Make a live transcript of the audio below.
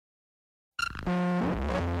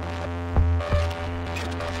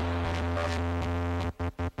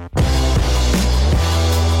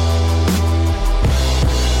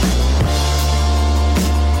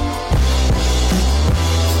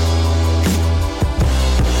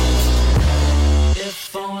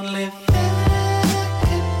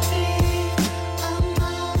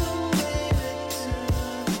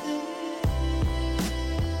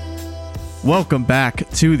Welcome back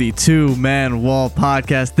to the Two Man Wall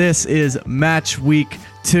podcast. This is match week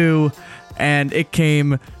 2, and it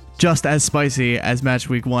came just as spicy as match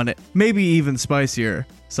week 1, maybe even spicier,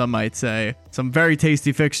 some might say. Some very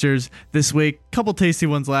tasty fixtures this week, couple tasty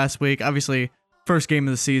ones last week. Obviously, first game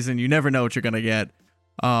of the season, you never know what you're going to get.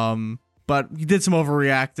 But you did some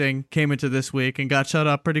overreacting, came into this week, and got shut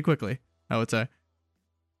up pretty quickly, I would say.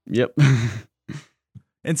 Yep.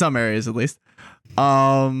 In some areas, at least.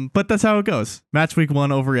 But that's how it goes. Match week 1,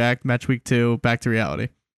 overreact. Match week 2, back to reality.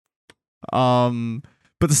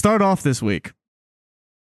 But to start off this week,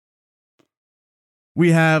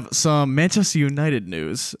 we have some Manchester United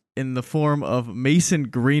news in the form of Mason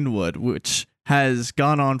Greenwood, which has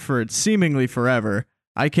gone on for seemingly forever.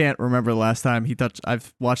 I can't remember the last time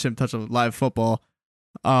I've watched him touch a live football.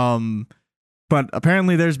 But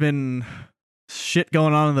apparently there's been shit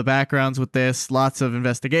going on in the backgrounds with this. Lots of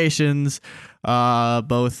investigations,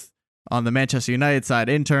 both on the Manchester United side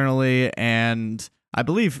internally, and I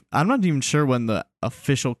believe, I'm not even sure when the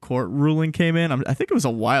official court ruling came in. I think it was a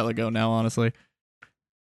while ago now, honestly.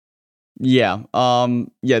 Yeah.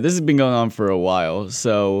 This has been going on for a while.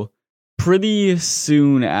 So pretty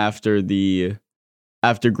soon after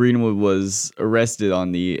Greenwood was arrested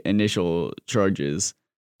on the initial charges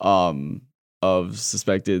of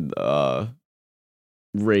suspected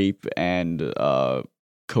rape and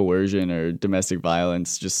coercion or domestic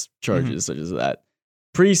violence, just charges such as that.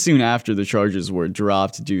 Pretty soon after the charges were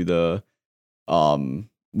dropped due to the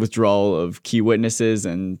withdrawal of key witnesses,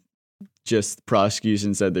 and just the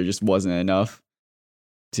prosecution said there just wasn't enough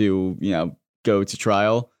to, go to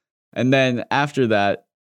trial. And then after that,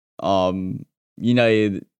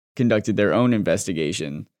 United conducted their own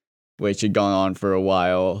investigation, which had gone on for a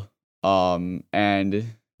while. And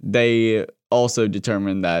they also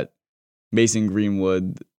determined that Mason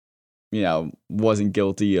Greenwood, wasn't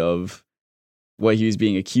guilty of what he was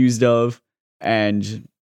being accused of. And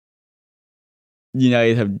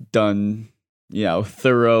United have done, very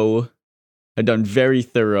thorough, had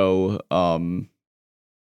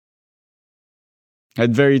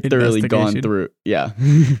very thoroughly gone through. Yeah.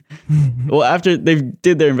 Well, after they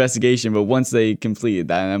did their investigation, but once they completed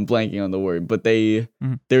that, and I'm blanking on the word, but they're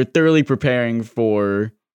thoroughly preparing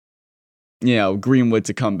for, Greenwood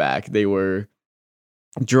to come back. They were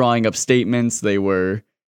drawing up statements. They were,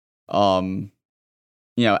 asking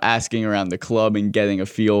around the club and getting a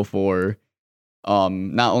feel for,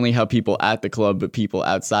 not only how people at the club, but people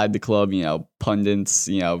outside the club, pundits,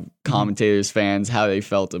 commentators, fans, how they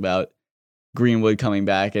felt about Greenwood coming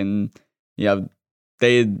back. And,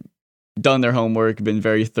 they had done their homework, been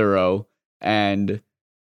very thorough. And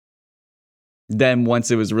then once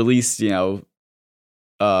it was released,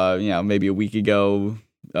 maybe a week ago,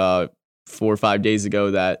 4 or 5 days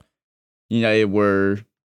ago, that United were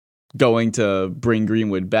going to bring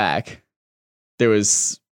Greenwood back, there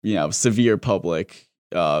was, severe public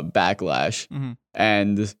backlash.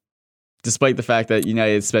 And despite the fact that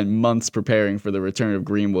United spent months preparing for the return of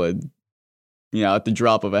Greenwood, at the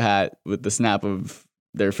drop of a hat, with the snap of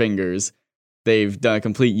their fingers, they've done a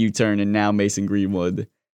complete U-turn, and now Mason Greenwood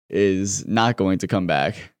is not going to come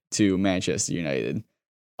back to Manchester United.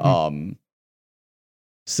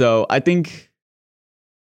 So I think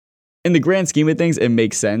in the grand scheme of things, it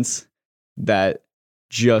makes sense that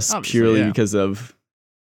just purely because of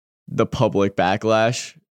the public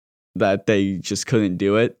backlash that they just couldn't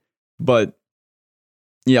do it. But,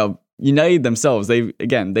 United themselves, they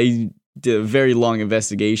did a very long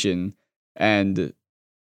investigation and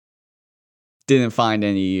didn't find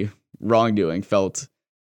any wrongdoing, felt,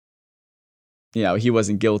 he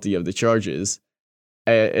wasn't guilty of the charges.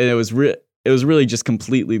 And it was really just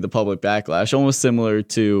completely the public backlash, almost similar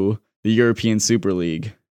to the European Super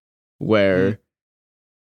League, where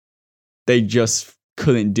they just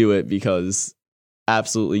couldn't do it because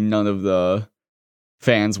absolutely none of the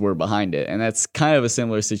fans were behind it. And that's kind of a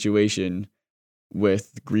similar situation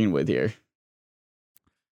with Greenwood here.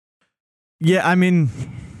 Yeah, I mean,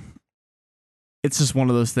 it's just one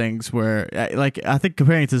of those things where, I think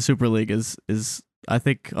comparing it to the Super League is I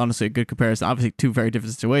think, honestly, a good comparison. Obviously, two very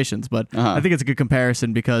different situations, but I think it's a good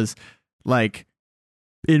comparison because,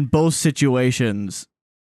 in both situations,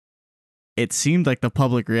 it seemed like the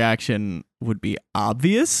public reaction would be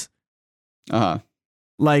obvious. With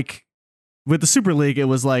the Super League, it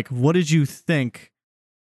was like, what did you think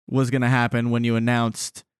was going to happen when you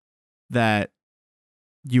announced that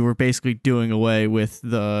you were basically doing away with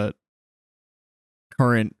the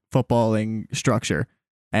current footballing structure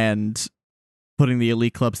and putting the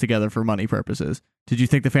elite clubs together for money purposes? Did you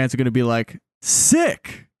think the fans are going to be like,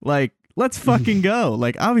 sick? Let's fucking go.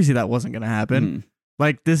 Obviously that wasn't going to happen.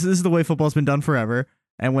 Like this is the way football's been done forever.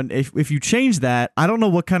 And if you change that, I don't know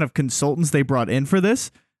what kind of consultants they brought in for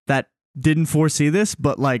this that didn't foresee this,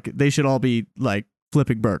 but like they should all be like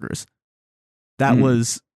flipping burgers. That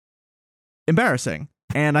was embarrassing.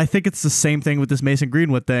 And I think it's the same thing with this Mason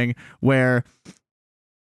Greenwood thing, where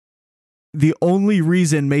the only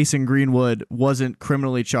reason Mason Greenwood wasn't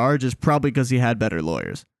criminally charged is probably because he had better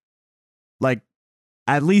lawyers. Like,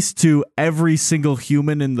 at least to every single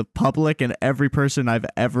human in the public and every person I've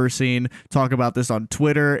ever seen talk about this on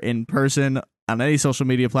Twitter, in person, on any social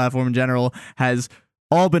media platform in general, has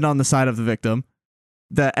all been on the side of the victim.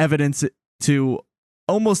 The evidence to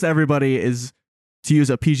almost everybody is, to use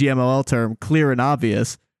a PGMOL term, clear and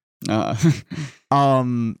obvious.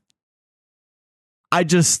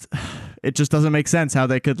 It just doesn't make sense how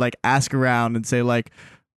they could like ask around and say like,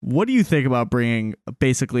 what do you think about bringing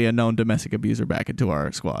basically a known domestic abuser back into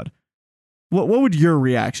our squad? What would your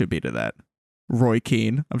reaction be to that? Roy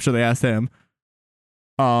Keane, I'm sure they asked him.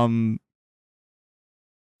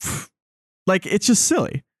 Like, it's just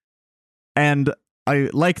silly. And I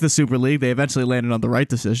like the Super League. They eventually landed on the right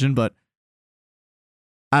decision, but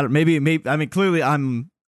I don't. Maybe. I mean, clearly,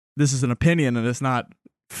 this is an opinion and it's not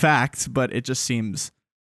facts, but it just seems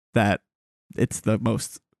that it's the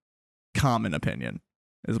most common opinion,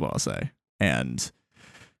 is what I'll say. And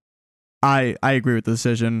I agree with the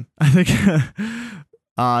decision. I think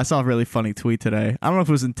I saw a really funny tweet today. I don't know if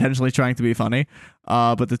it was intentionally trying to be funny,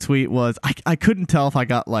 but the tweet was, I couldn't tell if I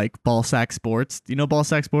got like Ballsack Sports. Do you know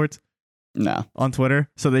Ballsack Sports? No. On Twitter.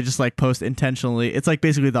 So they just like post intentionally. It's like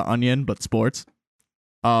basically The Onion, but sports.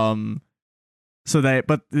 So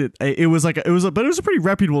it was a pretty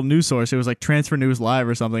reputable news source. It was like Transfer News Live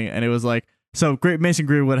or something, and it was like, so Mason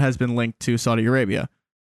Greenwood has been linked to Saudi Arabia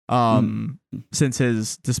since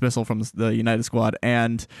his dismissal from the United squad.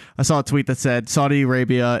 And I saw a tweet that said Saudi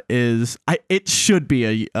Arabia it should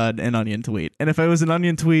be an Onion tweet. And if it was an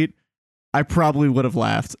Onion tweet, I probably would have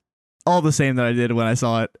laughed all the same that I did when I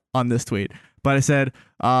saw it on this tweet. But I said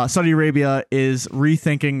Saudi Arabia is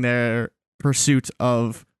rethinking their pursuit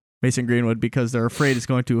of Mason Greenwood because they're afraid it's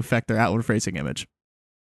going to affect their outward facing image.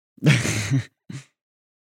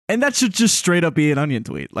 And that should just straight up be an Onion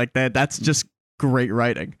tweet. Like that's just great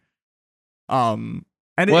writing. And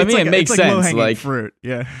well, I mean, it makes sense. Low-hanging like fruit.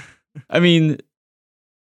 Yeah. I mean,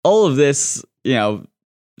 all of this,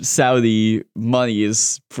 Saudi money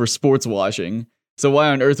is for sports washing. So why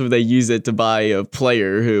on earth would they use it to buy a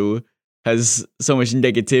player who has so much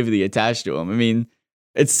negativity attached to him? I mean,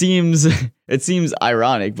 it seems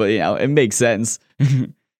ironic, but it makes sense.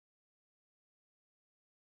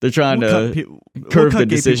 They're trying to curve the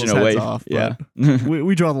decision away. Off, yeah,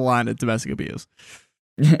 we draw the line at domestic abuse.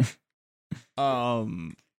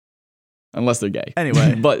 Unless they're gay.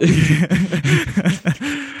 Anyway, but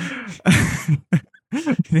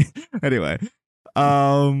anyway,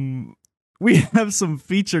 we have some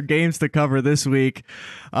feature games to cover this week.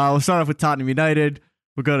 We'll start off with Tottenham United.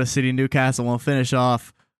 We'll go to City Newcastle. We'll finish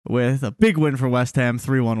off with a big win for West Ham,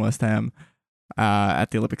 3-1 West Ham at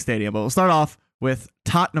the Olympic Stadium. But we'll start off with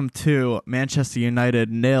Tottenham 2, Manchester United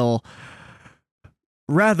 0.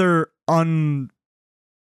 Rather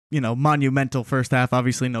monumental first half.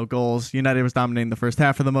 Obviously no goals. United was dominating the first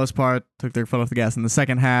half for the most part. Took their foot off the gas in the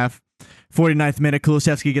second half. 49th minute,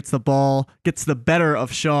 Kulusevski gets the ball, gets the better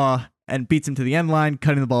of Shaw, and beats him to the end line,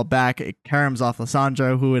 cutting the ball back. It caroms off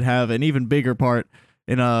Lissandro, who would have an even bigger part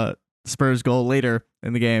in a Spurs goal later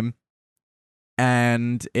in the game.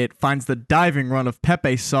 And it finds the diving run of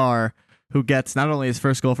Pepe Sarr, who gets not only his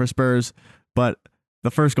first goal for Spurs, but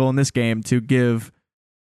the first goal in this game to give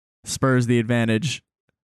Spurs the advantage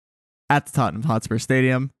at the Tottenham Hotspur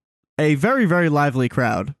Stadium. A very, very lively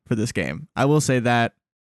crowd for this game. I will say that.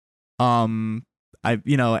 Andrew's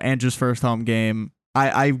first home game.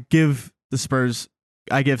 I give Spurs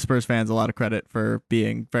fans a lot of credit for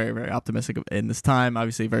being very, very optimistic in this time.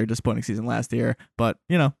 Obviously, very disappointing season last year, but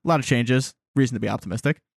a lot of changes. Reason to be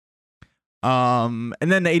optimistic. And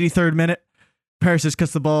then the 83rd minute, Perisic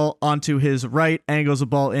cuts the ball onto his right, angles the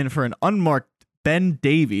ball in for an unmarked Ben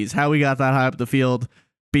Davies. How he got that high up the field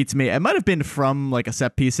beats me. It might have been from like a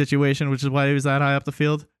set piece situation, which is why he was that high up the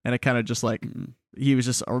field. And it kind of just like he was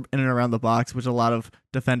just in and around the box, which a lot of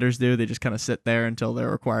defenders do. They just kind of sit there until they're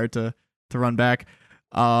required to run back.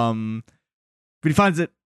 But he finds an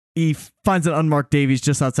unmarked Davies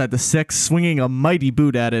just outside the 6, swinging a mighty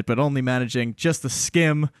boot at it, but only managing just to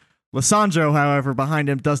skim. Lissandro, however, behind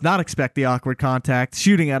him does not expect the awkward contact,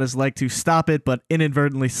 shooting at his leg to stop it, but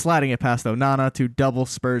inadvertently sliding it past Onana to double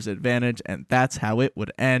Spurs' advantage, and that's how it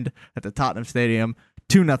would end at the Tottenham Stadium.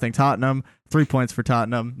 2-0 Tottenham, 3 points for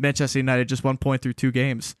Tottenham. Manchester United just 1 point through 2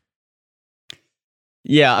 games.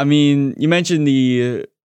 Yeah, I mean, you mentioned the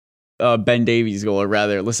Ben Davies goal, or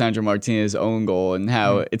rather, Lisandro Martinez's own goal, and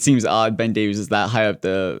how it seems odd Ben Davies is that high up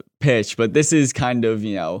the pitch. But this is kind of,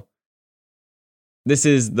 this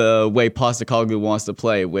is the way Postecoglou wants to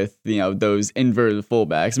play with, those inverted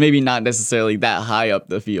fullbacks. Maybe not necessarily that high up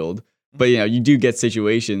the field, but, you do get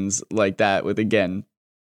situations like that with, again,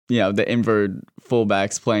 the inverted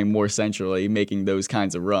fullbacks playing more centrally, making those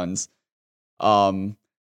kinds of runs. But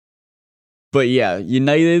yeah,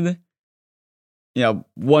 United,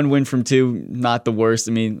 one win from two, not the worst.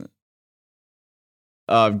 I mean,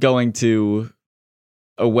 going to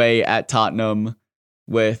away at Tottenham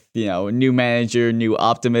with, a new manager, new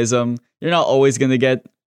optimism, you're not always going to get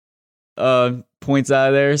points out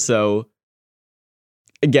of there. So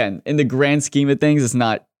again, in the grand scheme of things, it's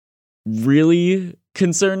not really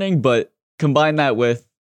concerning, but combine that with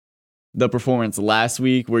the performance last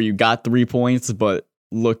week where you got 3 points but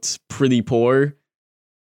looked pretty poor.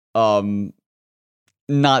 Not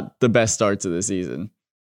the best start to the season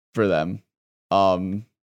for them.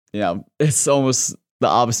 It's almost the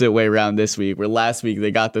opposite way around this week, where last week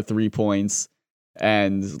they got the 3 points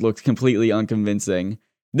and looked completely unconvincing.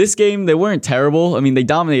 This game, they weren't terrible. I mean, they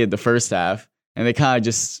dominated the first half and they kind of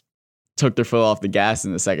just took their foot off the gas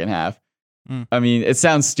in the second half. I mean, it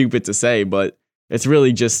sounds stupid to say, but it's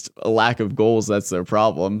really just a lack of goals that's their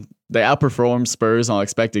problem. They outperformed Spurs on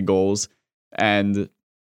expected goals, and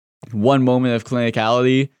one moment of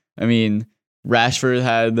clinicality. I mean, Rashford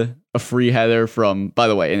had a free header from, by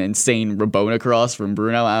the way, an insane Rabona cross from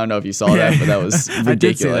Bruno. I don't know if you saw that, but that was ridiculous. I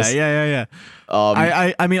did see that.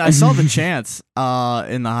 Yeah. I mean, I saw the chance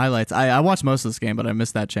in the highlights. I watched most of this game, but I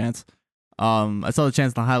missed that chance. I saw the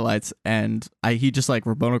chance in the highlights, and he just like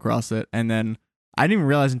Rabona crossed it, and then I didn't even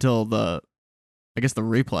realize until the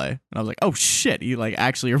replay, and I was like, oh shit, he like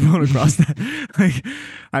actually Rabona crossed that. Like,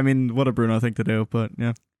 I mean, what a Bruno thing to do, but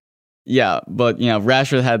yeah. Yeah, but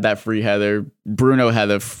Rashford had that free header. Bruno had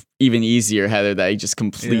a even easier header that he just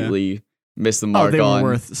completely missed the mark on. They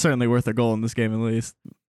were certainly worth a goal in this game at least.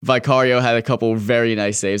 Vicario had a couple very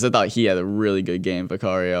nice saves. I thought he had a really good game,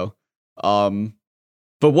 Vicario. But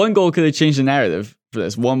one goal could have changed the narrative for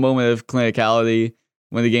this. One moment of clinicality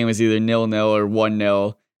when the game was either 0-0 or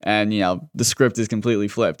 1-0, and the script is completely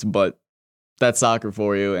flipped. But that's soccer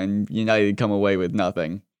for you, and United come away with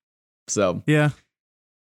nothing. So yeah.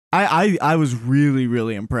 I was really,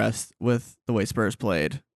 really impressed with the way Spurs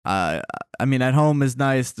played. I mean, at home is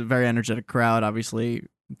nice, a very energetic crowd, obviously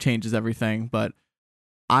changes everything, but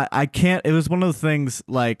I can't, it was one of the things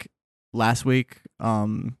like last week,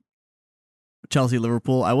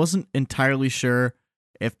 Chelsea-Liverpool, I wasn't entirely sure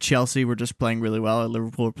if Chelsea were just playing really well or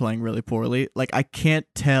Liverpool were playing really poorly. Like, I can't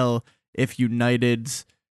tell if United's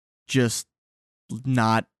just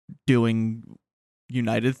not doing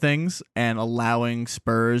United things and allowing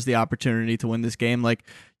Spurs the opportunity to win this game. Like,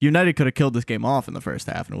 United could have killed this game off in the first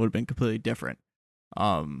half and it would have been completely different.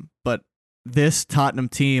 But this Tottenham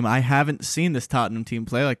team, I haven't seen this Tottenham team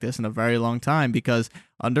play like this in a very long time, because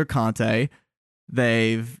under Conte,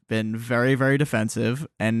 they've been very, very defensive,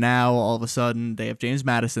 and now all of a sudden they have James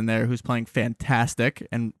Maddison there who's playing fantastic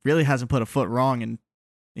and really hasn't put a foot wrong in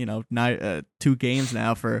 2 games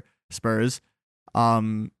now for Spurs.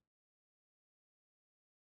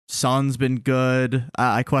 Son's been good.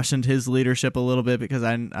 I questioned his leadership a little bit because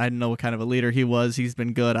I didn't know what kind of a leader he was. He's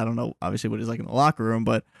been good. I don't know, obviously, what he's like in the locker room,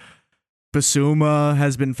 but Basuma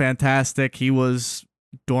has been fantastic. He was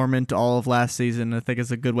dormant all of last season, I think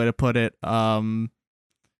is a good way to put it.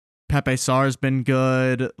 Pepe Sarr's been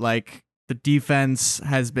good. Like, the defense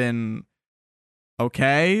has been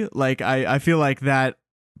okay. Like, I feel like that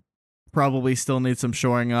probably still needs some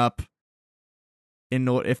shoring up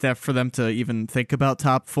for them to even think about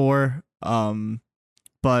top 4.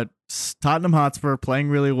 But Tottenham Hotspur playing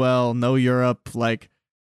really well, no Europe. Like,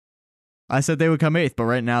 I said they would come 8th, but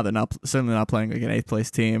right now they're certainly not playing like an 8th place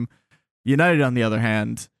team. United, on the other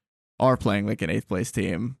hand, are playing like an 8th place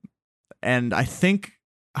team. And I feel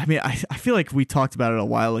like we talked about it a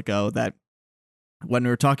while ago, that when we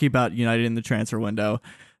were talking about United in the transfer window,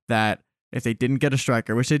 that if they didn't get a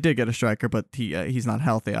striker, which they did get a striker, but he's not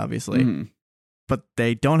healthy, obviously. Mm. But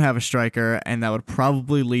they don't have a striker, and that would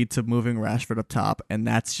probably lead to moving Rashford up top, and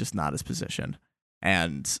that's just not his position.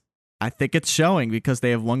 And I think it's showing, because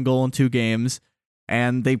they have 1 goal in 2 games,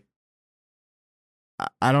 and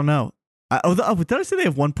I don't know. Did I say they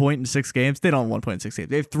have 1 point in 6 games? They don't have 1 point in 6 games.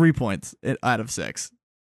 They have 3 points out of 6.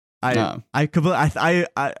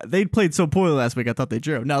 They played so poorly last week, I thought they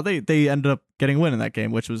drew. No, they ended up getting a win in that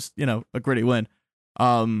game, which was, a gritty win.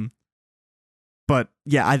 But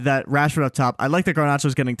yeah, that Rashford up top, I like that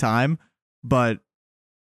Garnacho's getting time, but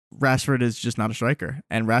Rashford is just not a striker,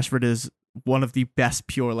 and Rashford is one of the best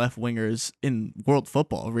pure left wingers in world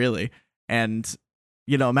football, really. And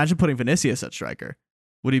imagine putting Vinicius at striker.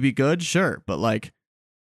 Would he be good? Sure, but like,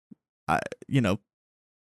 you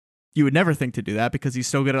would never think to do that because he's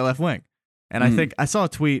so good at left wing. And I think I saw a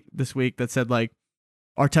tweet this week that said like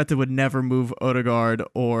Arteta would never move Odegaard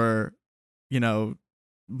or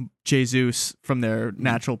Jesus from their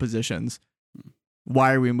natural positions.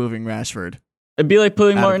 Why are we moving Rashford? It'd be like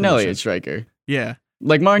putting Martinelli at striker. Yeah.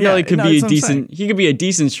 Like Martinelli could be a decent, he could be a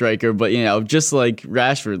decent striker, but just like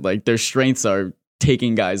Rashford, like their strengths are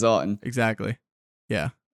taking guys on. Exactly. Yeah.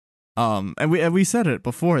 And we said it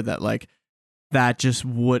before that like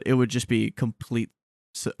it would just be complete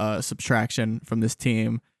subtraction from this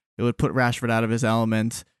team. It would put Rashford out of his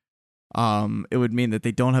element. It would mean that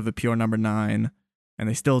they don't have a pure number 9, and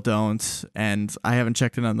they still don't. And I haven't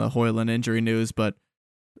checked in on the Højlund injury news, but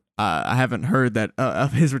I haven't heard that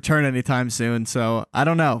of his return anytime soon. So I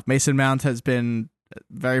don't know. Mason Mount has been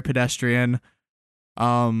very pedestrian.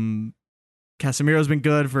 Casemiro's been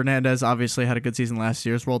good. Fernandez obviously had a good season last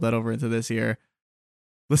year. He's rolled that over into this year.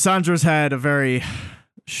 Lissandro's had a very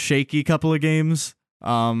shaky couple of games.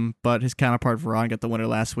 But his counterpart Varane got the winner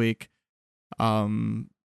last week. I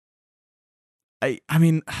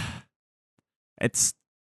mean, it's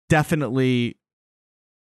definitely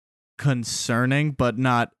concerning, but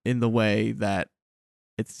not in the way that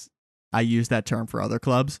I use that term for other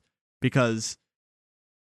clubs, because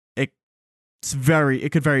it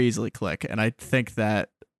could very easily click. And I think that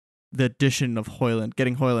the addition of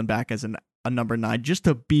getting Højlund back as a number 9, just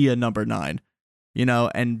to be a number 9,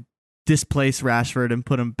 and displace Rashford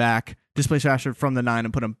from the 9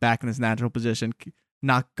 and put him back in his natural position,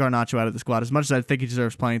 knock Garnacho out of the squad, as much as I think he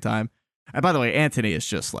deserves playing time. And by the way, Antony is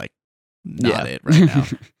just like not it right now.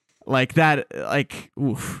 Like that, like,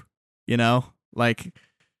 oof, like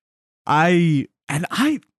Antony's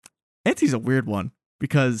a weird one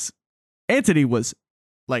because Antony was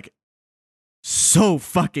like so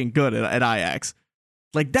fucking good at Ajax.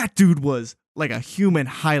 Like that dude was like a human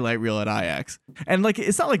highlight reel at Ajax. And like,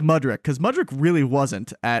 it's not like Mudryk, because Mudryk really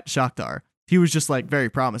wasn't at Shakhtar. He was just like very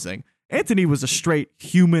promising. Antony was a straight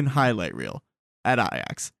human highlight reel at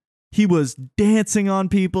Ajax. He was dancing on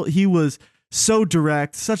people. He was so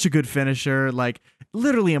direct, such a good finisher, like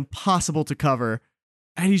literally impossible to cover.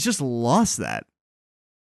 And he's just lost that.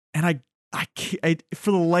 And I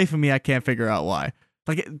for the life of me, I can't figure out why.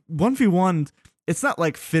 Like 1v1, it's not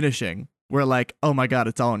like finishing where like, oh my God,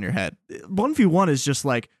 it's all in your head. 1v1 is just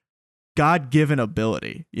like God-given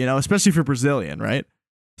ability, especially for Brazilian, right?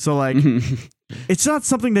 So like, it's not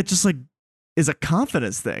something that just like is a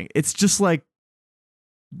confidence thing. It's just like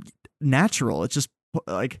natural. It's just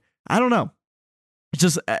like, I don't know. It's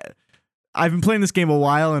just, I've been playing this game a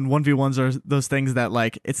while, and 1v1s are those things that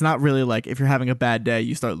like, it's not really like if you're having a bad day,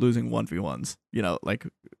 you start losing 1v1s, like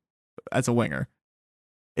as a winger.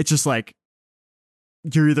 It's just like,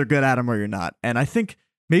 you're either good at them or you're not. And I think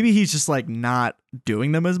maybe he's just like not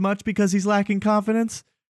doing them as much because he's lacking confidence,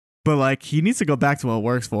 but like he needs to go back to what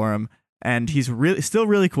works for him. And he's still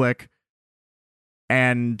really quick,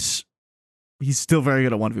 and he's still very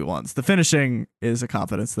good at 1v1s. The finishing is a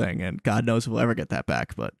confidence thing, and God knows if we'll ever get that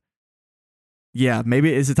back. But yeah,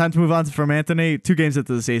 maybe is it time to move on from Antony? 2 games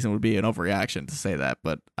into the season would be an overreaction to say that,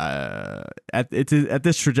 but at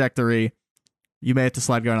this trajectory, you may have to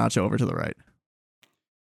slide Garnacho over to the right.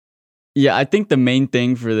 Yeah, I think the main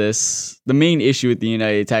thing for this, the main issue with the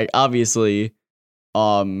United attack, obviously,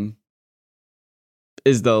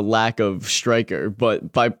 is the lack of striker.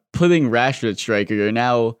 But by putting Rashford at striker, you're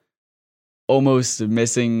now almost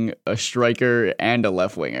missing a striker and a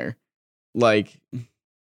left winger. Like,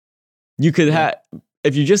 you could have,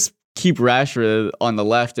 if you just keep Rashford on the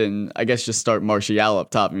left and I guess just start Martial up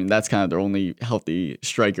top. I mean, that's kind of their only healthy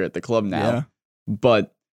striker at the club now. Yeah.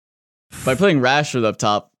 But by putting Rashford up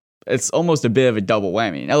top, it's almost a bit of a double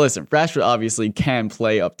whammy. Now, listen, Rashford obviously can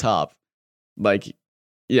play up top. Like,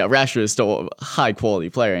 yeah, Rashford is still a high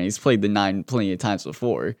quality player, and he's played the 9 plenty of times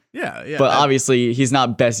before. Yeah. But obviously, he's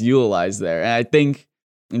not best utilized there. And I think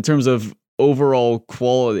in terms of overall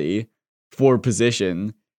quality for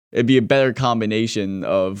position, it'd be a better combination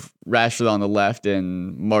of Rashford on the left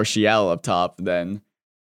and Martial up top than,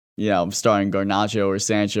 starting Garnacho or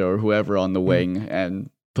Sancho or whoever on the wing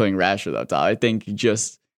and putting Rashford up top. I think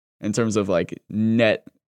just in terms of like net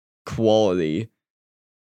quality,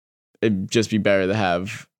 it'd just be better to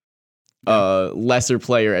have a lesser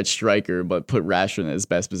player at striker, but put Rashford in his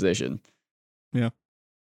best position. Yeah.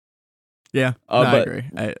 I agree.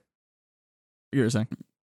 You were saying?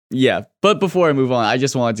 Yeah, but before I move on, I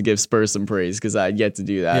just wanted to give Spurs some praise because I had yet to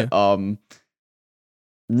do that. Yeah.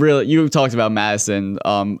 really, you talked about Madison.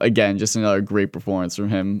 Again, just another great performance from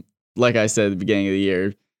him. Like I said at the beginning of the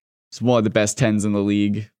year, he's one of the best 10s in the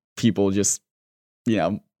league. People just,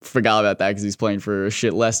 forgot about that because he's playing for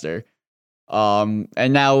shit Leicester. And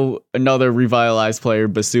now another revitalized player,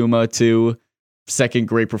 Basuma, too. Second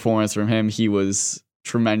great performance from him. He was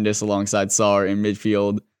tremendous alongside Sarr in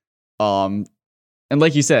midfield. And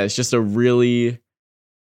like you said, it's just a really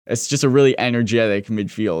energetic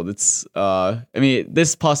midfield. It's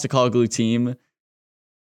this Postecoglou team,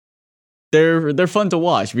 they're fun to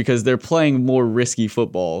watch because they're playing more risky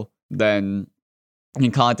football than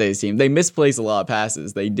in Conte's team. They misplace a lot of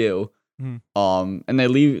passes, they do. And they're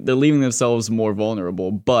leaving themselves more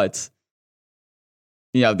vulnerable, but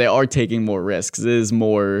they are taking more risks.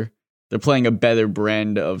 They're playing a better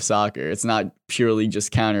brand of soccer. It's not purely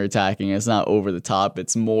just counterattacking. It's not over the top.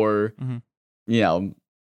 It's more,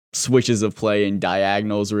 switches of play and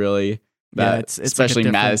diagonals, really. It's especially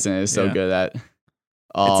like Madison is so good at.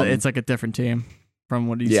 It's like a different team from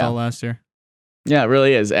what you saw last year. Yeah, it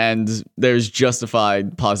really is. And there's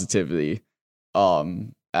justified positivity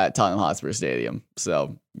at Tottenham Hotspur Stadium.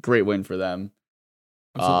 So great win for them.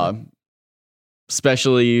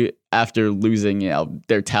 Especially after losing,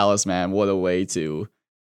 their talisman. What a way to,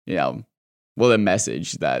 what a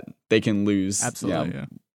message that they can lose. Absolutely,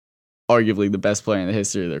 arguably the best player in the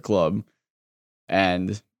history of their club,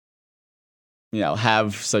 and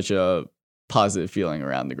have such a positive feeling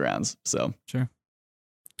around the grounds. So sure.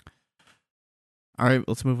 All right,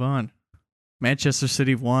 let's move on. Manchester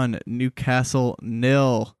City 1, Newcastle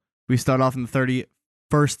 0. We start off in the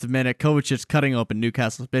 31st minute. Kovacic cutting open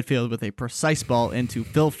Newcastle's midfield with a precise ball into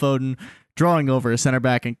Phil Foden, drawing over a center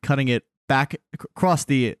back and cutting it back across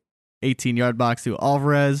the 18-yard box to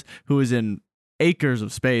Alvarez, who is in acres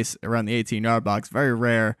of space around the 18-yard box. Very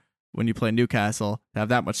rare when you play Newcastle to have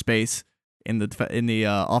that much space in the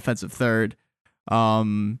offensive third.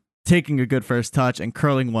 Taking a good first touch and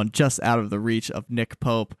curling one just out of the reach of Nick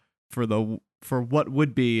Pope for what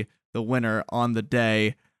would be the winner on the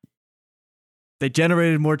day. They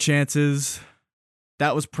generated more chances.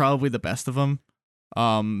 That was probably the best of them.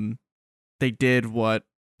 They did what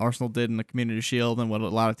Arsenal did in the Community Shield and what a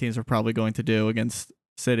lot of teams are probably going to do against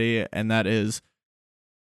City, and that is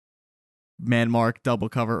man mark, double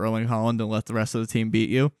cover Erling Haaland and let the rest of the team beat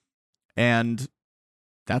you. And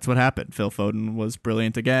that's what happened. Phil Foden was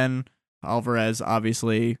brilliant again. Alvarez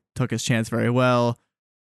obviously took his chance very well.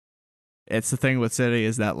 It's the thing with City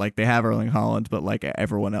is that they have Erling Haaland, but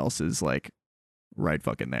everyone else is right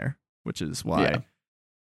fucking there, which is why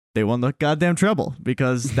they won the goddamn treble,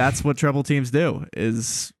 because that's what treble teams do,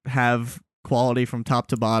 is have quality from top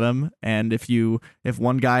to bottom. And if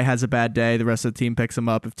one guy has a bad day, the rest of the team picks him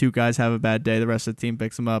up. If two guys have a bad day, the rest of the team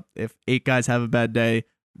picks him up. If 8 guys have a bad day,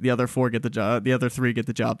 the other 3 get the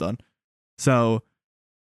job done. So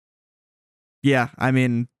yeah, I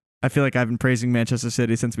feel like I've been praising Manchester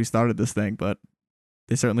City since we started this thing, but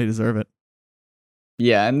they certainly deserve it.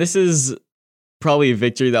 Yeah, and this is probably a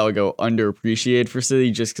victory that will go underappreciated for City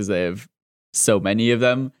just because they have so many of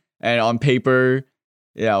them. And on paper,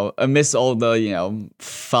 amidst all the, 5-0,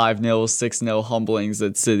 6-0 humblings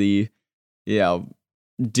that City,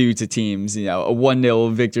 do to teams, a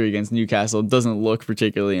 1-0 victory against Newcastle doesn't look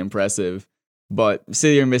particularly impressive. But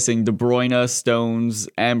City are missing De Bruyne, Stones,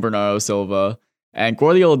 and Bernardo Silva. And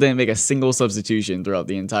Guardiola didn't make a single substitution throughout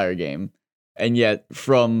the entire game. And yet,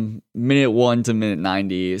 from minute 1 to minute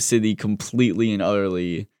 90, City completely and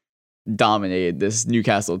utterly dominated this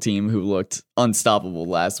Newcastle team who looked unstoppable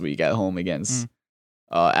last week at home against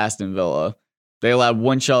Aston Villa. They allowed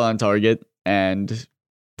 1 shot on target and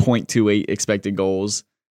 0.28 expected goals.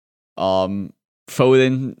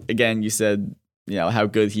 Foden, again, you said, how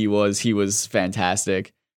good he was. He was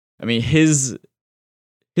fantastic. His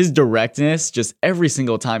directness, just every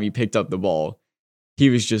single time he picked up the ball, he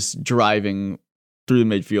was just driving through the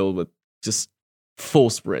midfield with just full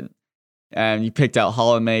sprint. And he picked out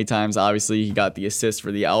Haaland many times. Obviously, he got the assist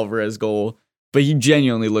for the Alvarez goal, but he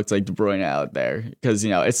genuinely looked like De Bruyne out there because,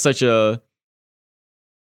 it's such a,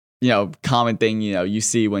 common thing, you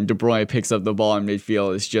see when De Bruyne picks up the ball in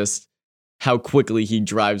midfield. It's just how quickly he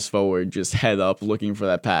drives forward, just head up, looking for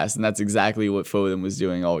that pass. And that's exactly what Foden was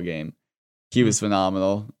doing all game. He was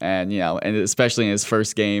phenomenal. And, and especially in his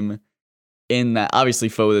first game, in that, obviously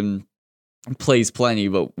Foden plays plenty,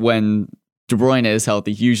 but when De Bruyne is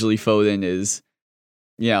healthy, usually Foden is,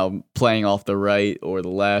 playing off the right or the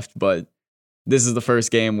left. But this is the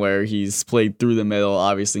first game where he's played through the middle.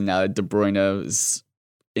 Obviously, now that De Bruyne is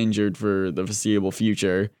injured for the foreseeable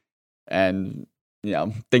future, and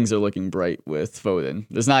things are looking bright with Foden.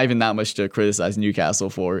 There's not even that much to criticize Newcastle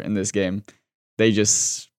for in this game. they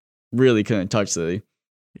just really couldn't touch City.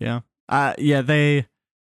 Yeah.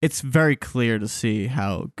 It's very clear to see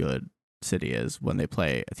how good City is when they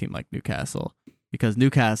play a team like Newcastle, because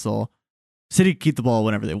Newcastle, City could keep the ball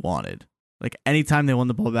whenever they wanted. Like anytime they won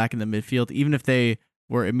the ball back in the midfield, even if they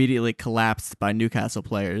were immediately collapsed by Newcastle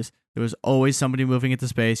players, there was always somebody moving into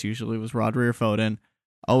space. Usually it was Rodri or Foden.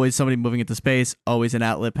 Always somebody moving into space, always an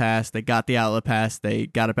outlet pass. They got the outlet pass, they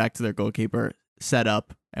got it back to their goalkeeper, set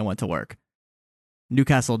up, and went to work.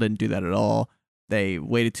 Newcastle didn't do that at all. They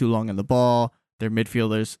waited too long on the ball. Their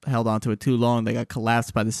midfielders held onto it too long. They got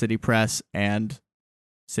collapsed by the City press, and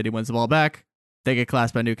City wins the ball back. They get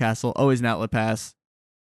collapsed by Newcastle. Always an outlet pass.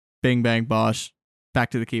 Bing, bang, bosh.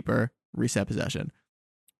 Back to the keeper. Reset possession.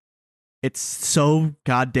 It's so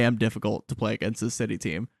goddamn difficult to play against this City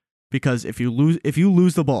team, because if you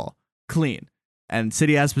lose the ball clean and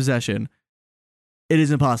City has possession, it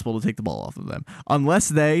is impossible to take the ball off of them unless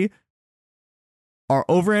they are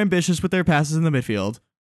overambitious with their passes in the midfield,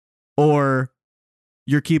 or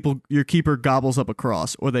your keeper gobbles up a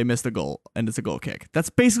cross, or they miss the goal and it's a goal kick. That's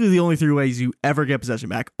basically the only three ways you ever get possession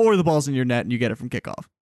back, or the ball's in your net and you get it from kickoff.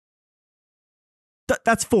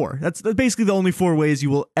 That's four. That's basically the only four ways you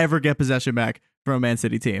will ever get possession back from a Man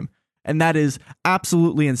City team. And that is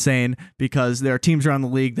absolutely insane, because there are teams around the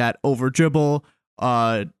league that over dribble,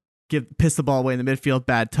 piss the ball away in the midfield,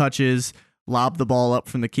 bad touches, lob the ball up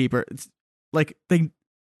from the keeper. It's like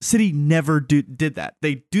City never did that.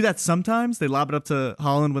 They do that sometimes. They lob it up to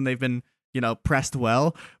Haaland when they've been, pressed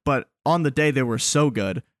well. But on the day they were so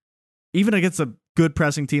good, even against a good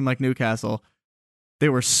pressing team like Newcastle, they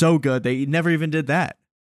were so good. They never even did that.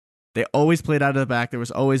 They always played out of the back. There was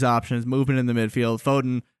always options, movement in the midfield.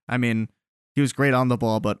 Foden, he was great on the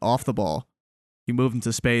ball, but off the ball, he moved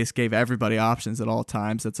into space, gave everybody options at all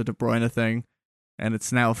times. That's a De Bruyne thing, and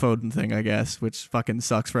it's now a Foden thing, I guess, which fucking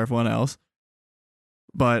sucks for everyone else.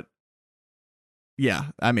 But yeah,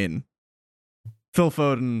 Phil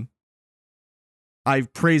Foden, I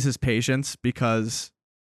praise his patience, because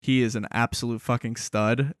he is an absolute fucking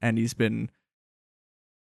stud, and he's been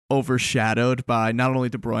overshadowed by not only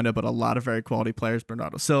De Bruyne, but a lot of very quality players: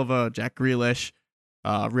 Bernardo Silva, Jack Grealish,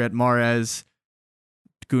 Riyad Mahrez,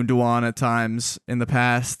 Gundogan at times in the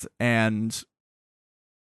past, and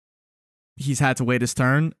he's had to wait his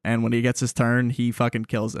turn, and when he gets his turn, he fucking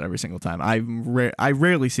kills it every single time. I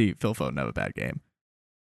rarely see Phil Foden have a bad game,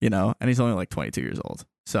 and he's only like 22 years old.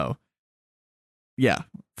 So, yeah,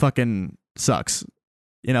 fucking sucks.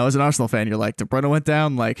 As an Arsenal fan, you're like, De Bruyne went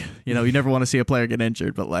down, like, you never want to see a player get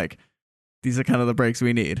injured, but like, these are kind of the breaks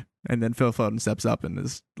we need. And then Phil Foden steps up and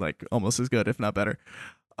is like almost as good, if not better.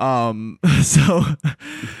 So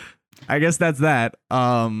I guess that's that.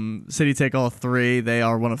 City take all three. They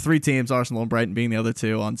are one of three teams, Arsenal and Brighton being the other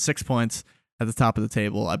two, on 6 points at the top of the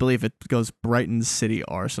table. I believe it goes Brighton, City,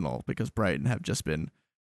 Arsenal, because Brighton have just been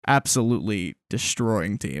absolutely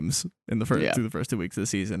destroying teams in the through the first 2 weeks of the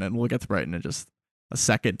season, and we'll get to Brighton in just a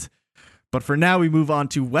second. But for now, we move on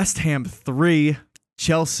to West Ham 3,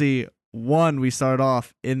 Chelsea 1. We start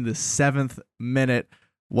off in the 7th minute.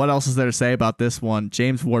 What else is there to say about this one?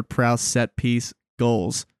 James Ward-Prowse set piece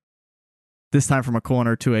goals. This time from a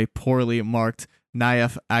corner to a poorly marked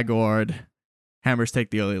Naif Aguerd. Hammers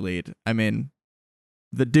take the early lead.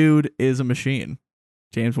 The dude is a machine.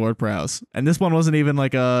 James Ward-Prowse. And this one wasn't even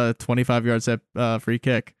like a 25-yard set free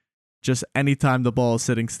kick. Just anytime the ball is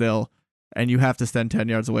sitting still and you have to stand 10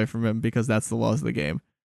 yards away from him, because that's the laws of the game.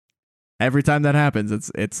 Every time that happens,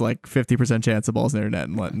 it's like 50% chance the ball's in your net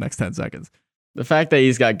in the next 10 seconds. The fact that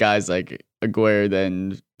he's got guys like Aguerd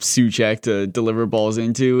and Souček to deliver balls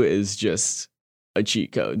into is just a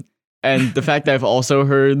cheat code. And the fact that I've also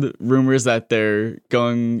heard rumors that they're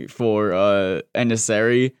going for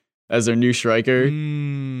Enesiri as their new striker.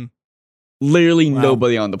 Literally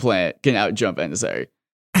nobody on the planet can outjump Enesiri.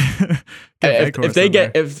 If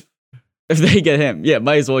they get him,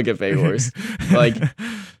 might as well get Veghorst. Like,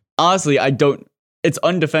 honestly, it's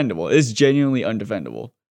undefendable. It's genuinely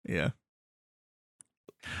undefendable. Yeah.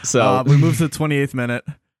 So we move to the 28th minute.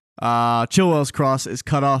 Chilwell's cross is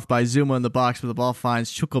cut off by Zuma in the box, but the ball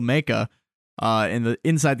finds Chukwuemeka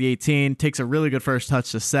inside the 18. Takes a really good first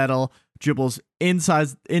touch to settle. Dribbles in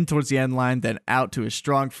towards the end line, then out to his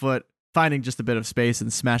strong foot, finding just a bit of space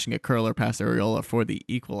and smashing a curler past Areola for the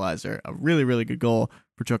equalizer. A really, really good goal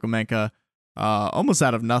for Chukwuemeka. Almost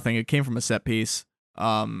out of nothing. It came from a set piece.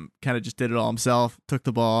 Kind of just did it all himself. Took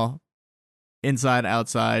the ball inside,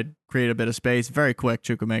 outside, created a bit of space. Very quick,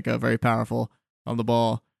 Chukwuemeka, very powerful on the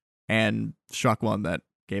ball, and struck one that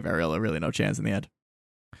gave Areola really no chance in the end.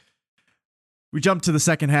 We jump to the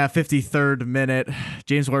second half, 53rd minute.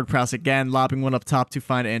 James Ward-Prowse again, lobbing one up top to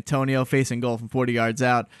find Antonio, facing goal from 40 yards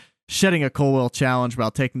out, shedding a Colwell challenge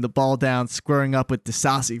while taking the ball down, squaring up with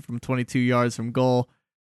Disasi from 22 yards from goal,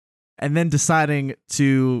 and then deciding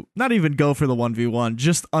to not even go for the 1v1,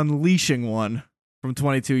 just unleashing one from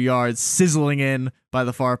 22 yards, sizzling in by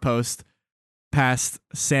the far post past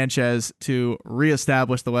Sanchez to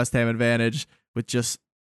reestablish the West Ham advantage with just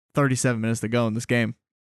 37 minutes to go in this game.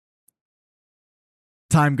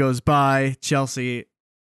 Time goes by. Chelsea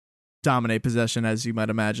dominate possession, as you might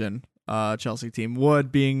imagine. Chelsea team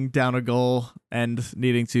would, being down a goal and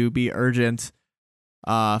needing to be urgent,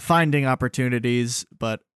 finding opportunities,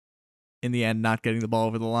 but in the end not getting the ball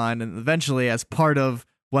over the line. And eventually, as part of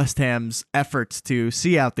West Ham's efforts to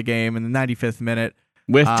see out the game in the 95th minute,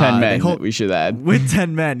 with 10 men, we should add. With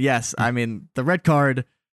 10 men, yes. I mean, the red card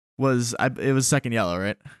was second yellow,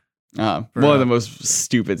 right? One of the most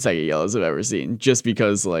stupid second yellows I've ever seen. Just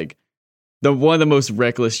because, like, one of the most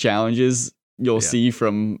reckless challenges you'll see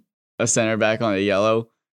from a center back on a yellow.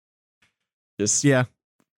 Just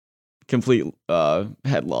complete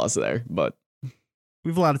head loss there. But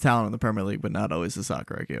we have a lot of talent in the Premier League, but not always the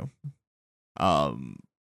soccer IQ.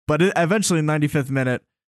 But eventually, in the 95th minute,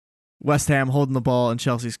 West Ham holding the ball in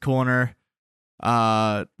Chelsea's corner.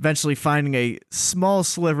 Eventually finding a small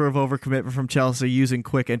sliver of overcommitment from Chelsea, using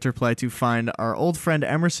quick interplay to find our old friend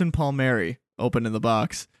Emerson Palmieri open in the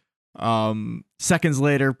box. Seconds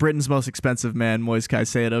later, Britain's most expensive man, Moise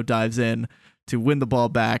Caicedo, dives in to win the ball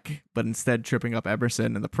back, but instead tripping up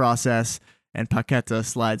Emerson in the process, and Paqueta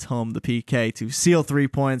slides home the PK to seal 3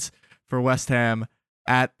 points for West Ham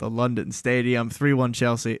at the London Stadium. 3-1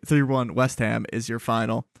 Chelsea, 3-1 West Ham is your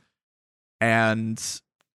final. And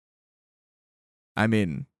I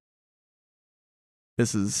mean,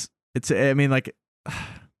 it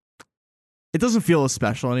doesn't feel as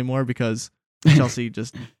special anymore because Chelsea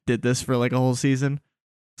just did this for like a whole season.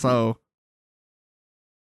 So,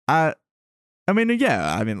 I'm not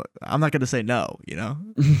going to say no, you know?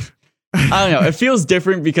 I don't know. It feels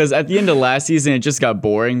different because at the end of last season, it just got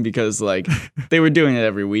boring because like they were doing it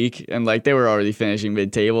every week and like they were already finishing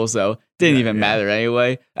mid-table, so it didn't even matter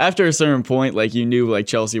anyway. After a certain point, like you knew like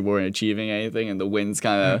Chelsea weren't achieving anything and the wins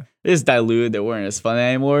kind of just diluted. They weren't as fun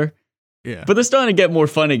anymore. Yeah. But they're starting to get more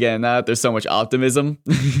fun again now that there's so much optimism.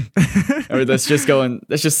 Or that's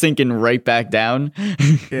just sinking right back down.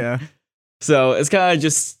 Yeah. So it's kind of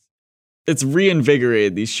just it's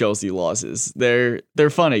reinvigorated these Chelsea losses. They're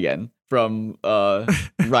fun again. From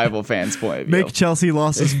rival fans' point of view. Make Chelsea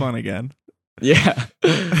losses fun again. Yeah.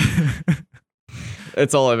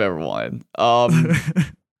 That's all I've ever wanted.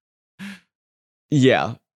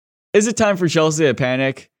 Yeah. Is it time for Chelsea to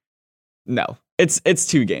panic? No. It's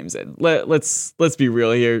 2 games in. Let's be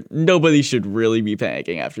real here. Nobody should really be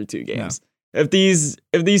panicking after 2 games. No. If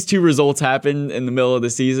these 2 results happen in the middle of the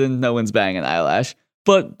season, no one's batting an eyelash.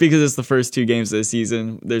 But because it's the first 2 games of the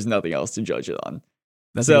season, there's nothing else to judge it on.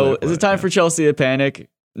 Is it time for Chelsea to panic?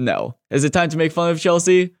 No. Is it time to make fun of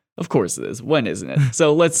Chelsea? Of course it is. When isn't it?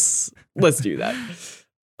 So let's do that.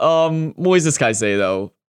 Moises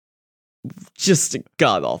Caicedo, just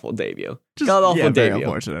god awful debut. Very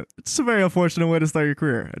unfortunate. It's a very unfortunate way to start your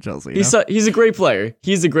career at Chelsea. He's a great player.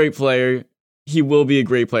 He's a great player. He will be a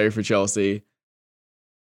great player for Chelsea.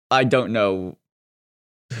 I don't know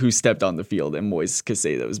who stepped on the field in Moises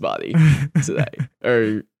Caicedo's body today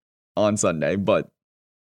or on Sunday, but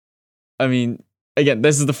I mean, again,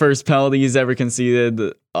 this is the first penalty he's ever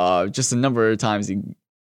conceded. Just a number of times he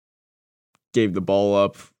gave the ball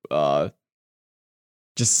up.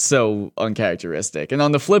 Just so uncharacteristic. And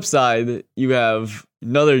on the flip side, you have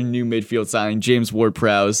another new midfield signing, James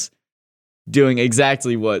Ward-Prowse, doing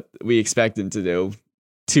exactly what we expect him to do.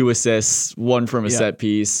 2 assists, 1 from a set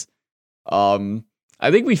piece.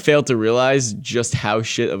 I think we failed to realize just how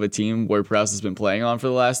shit of a team Ward-Prowse has been playing on for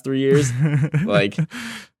the last 3 years.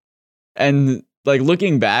 And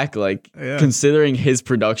looking back, considering his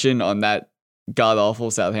production on that god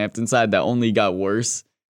awful Southampton side that only got worse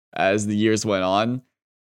as the years went on.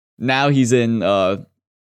 Now he's in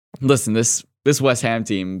this West Ham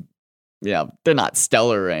team, they're not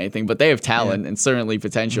stellar or anything, but they have talent and certainly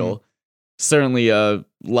potential. Mm-hmm. Certainly a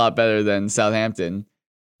lot better than Southampton.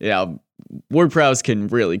 Ward-Prowse can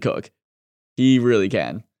really cook. He really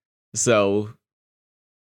can. So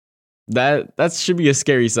that should be a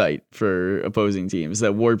scary sight for opposing teams,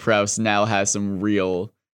 that Ward-Prowse now has some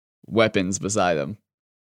real weapons beside him.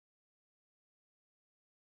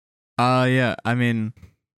 I mean,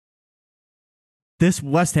 this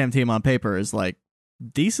West Ham team on paper is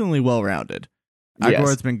decently well-rounded.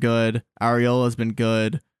 Aguilar's been good. Ariola's been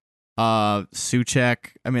good. Suchek,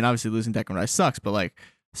 I mean, obviously losing Declan Rice sucks, but like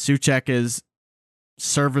Suchek is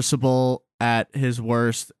serviceable at his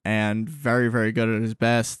worst and very, very good at his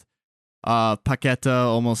best. Paqueta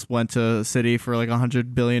almost went to City for like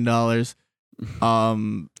 $100 billion.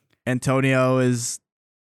 Antonio is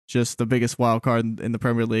just the biggest wild card in the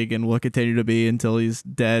Premier League and will continue to be until he's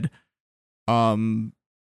dead.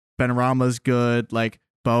 Benrahma's good. Like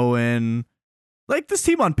Bowen, like this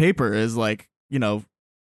team on paper is like,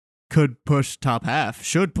 could push top half,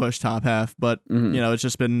 should push top half, but it's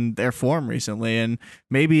just been their form recently, and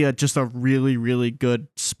maybe just a really, really good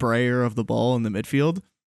sprayer of the ball in the midfield.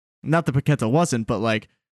 Not that Paqueta wasn't, but like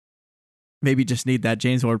maybe just need that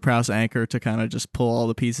James Ward-Prowse anchor to kind of just pull all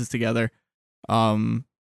the pieces together. A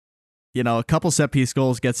couple set piece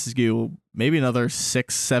goals gets you maybe another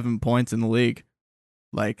 6-7 points in the league.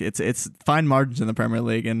 Like it's fine margins in the Premier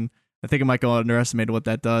League, and I think it might go underestimated what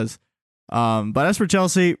that does. But as for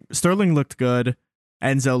Chelsea, Sterling looked good.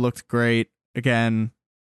 Enzo looked great again.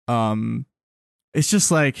 It's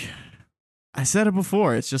just like I said it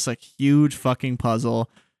before. It's just like huge fucking puzzle,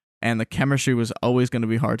 and the chemistry was always going to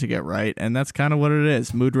be hard to get right, and that's kind of what it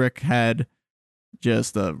is. Mudryk had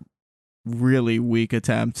just a really weak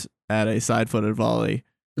attempt at a side-footed volley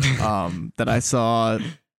that I saw.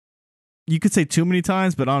 You could say too many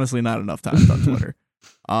times, but honestly, not enough times on Twitter.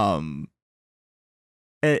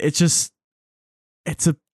 It's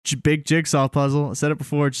a big jigsaw puzzle. I said it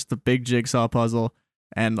before, just a big jigsaw puzzle,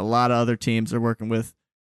 and a lot of other teams are working with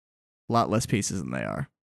a lot less pieces than they are.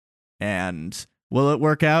 And will it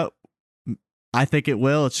work out? I think it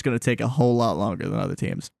will. It's just going to take a whole lot longer than other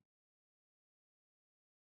teams.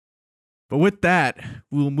 But with that,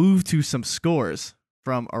 we'll move to some scores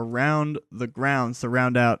from around the grounds to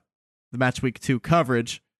round out the Match Week 2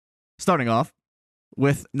 coverage. Starting off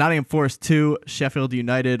with Nottingham Forest 2, Sheffield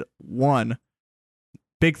United 1.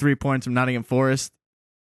 Big 3 points from Nottingham Forest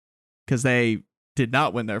because they did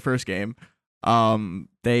not win their first game.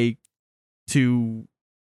 They, to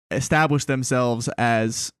establish themselves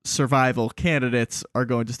as survival candidates, are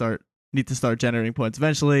going to need to start generating points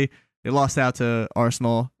eventually. They lost out to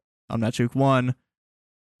Arsenal on Match Week 1,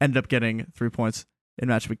 ended up getting 3 points in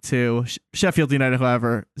Match Week 2. Sheffield United,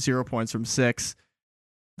 however, 0 points from 6.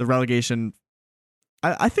 The relegation,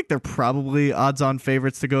 I think they're probably odds-on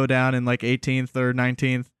favorites to go down in like 18th or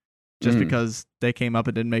 19th, just because they came up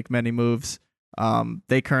and didn't make many moves.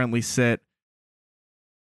 They currently sit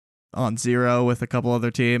on 0 with a couple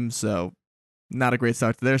other teams, so not a great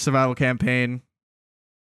start to their survival campaign.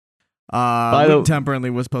 Luton Town Burnley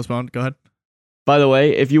was postponed. Go ahead. By the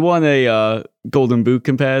way, if you want a Golden Boot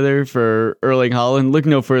competitor for Erling Haaland, look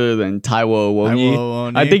no further than Taiwo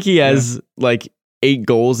Awoniyi. I think he has like 8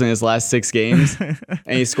 goals in his last 6 games, and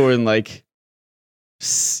he scored in like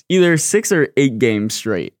either 6 or 8 games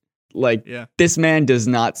straight. Like, this man does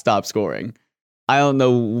not stop scoring. I don't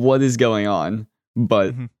know what is going on,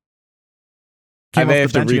 but came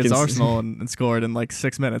off the bench against Arsenal and scored in like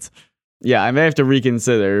 6 minutes. Yeah, I may have to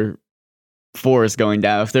reconsider Forest going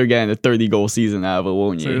down if they're getting a 30-goal season out of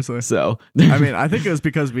Awoniyi. Seriously. So I mean, I think it was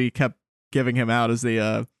because we kept giving him out as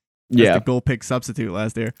the goal pick substitute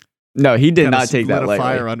last year. No, he did not take that lightly.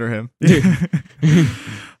 Fire under him.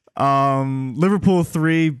 Liverpool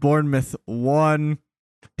 3, Bournemouth 1.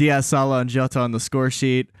 Diaz, Salah, and Jota on the score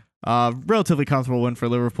sheet. Relatively comfortable win for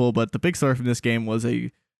Liverpool, but the big story from this game was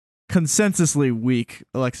a consensusly weak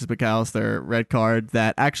Alexis McAllister red card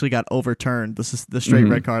that actually got overturned. This is the straight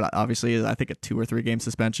red card. Obviously, is I think a 2 or 3 game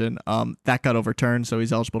suspension. That got overturned, so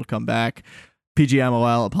he's eligible to come back.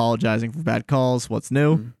 PGMOL apologizing for bad calls. What's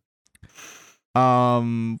new?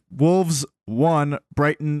 Wolves 1,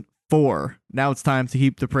 Brighton 4. Now it's time to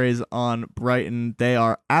heap the praise on Brighton. They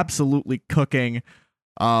are absolutely cooking.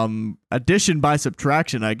 Addition by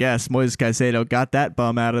subtraction, I guess. Moises Caicedo got that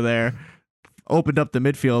bum out of there. Opened up the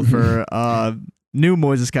midfield for new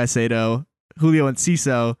Moises Caicedo, Julio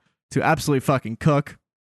Enciso to absolutely fucking cook.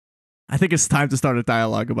 I think it's time to start a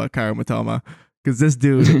dialogue about Kairo Mitoma, because this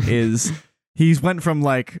dude he's went from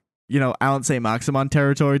like, Alan St. Maximin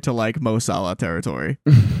territory to like Mo Salah territory.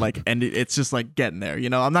 And it's just like getting there.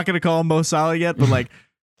 I'm not going to call him Mo Salah yet, but like,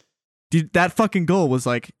 dude, that fucking goal was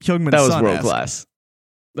like Heung-min Son. That was world class.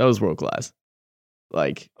 That was world class.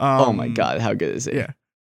 Like, oh my God, how good is he? Yeah.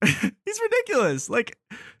 He's ridiculous. Like,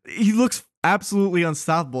 he looks absolutely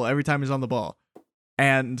unstoppable every time he's on the ball.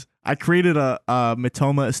 And I created a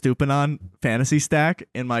Mitoma Estupiñán fantasy stack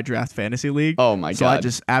in my draft fantasy league. Oh my God. So I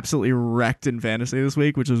just absolutely wrecked in fantasy this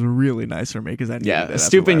week, which was really nice for me because I needed it.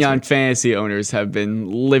 Estupiñán fantasy owners have been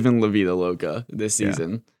living La Vida Loca this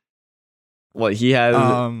season. What, he had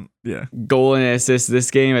Yeah. goal and assist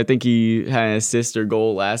this game. I think he had an assist or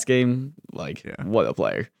goal last game. Like, what a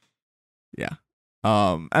player. Yeah.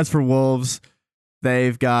 As for Wolves,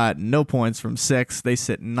 they've got no points from 6. They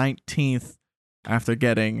sit 19th after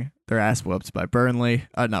getting their ass whooped by Brighton,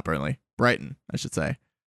 I should say.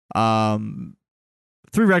 5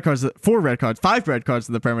 red cards in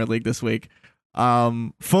the Premier League this week.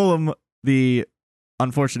 Fulham, the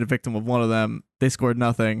unfortunate victim of one of them, they scored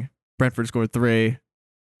nothing. Brentford scored 3.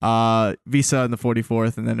 Visa in the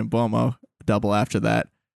 44th, and then Mbomo, double after that.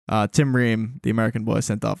 Tim Ream, the American boy,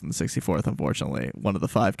 sent off in the 64th, unfortunately. One of the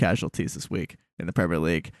 5 casualties this week in the Premier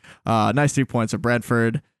League. Nice 3 points for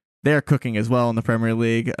Brentford. They're cooking as well in the Premier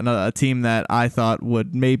League. A team that I thought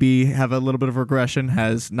would maybe have a little bit of regression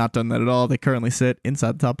has not done that at all. They currently sit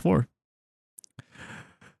inside the top 4.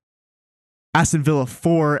 Aston Villa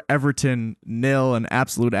 4, Everton 0, an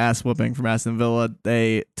absolute ass whooping from Aston Villa.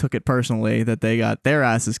 They took it personally that they got their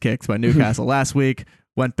asses kicked by Newcastle last week.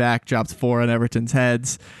 Went back, dropped 4 on Everton's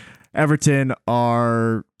heads. Everton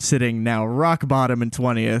are sitting now rock bottom in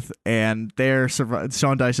 20th, and their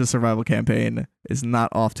Sean Dyche's survival campaign is not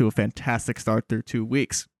off to a fantastic start through 2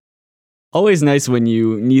 weeks. Always nice when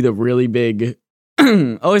you need a really big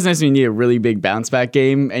bounce back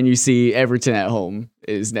game and you see Everton at home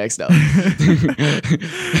is next up.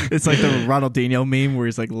 It's like the Ronaldinho meme where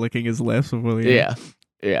he's like licking his lips before the game.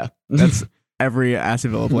 Yeah. That's every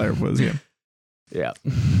Aston Villa player before this game. Yeah.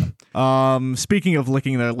 Speaking of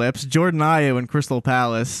licking their lips, Jordan Ayew and Crystal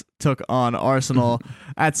Palace took on Arsenal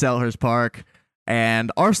at Selhurst Park,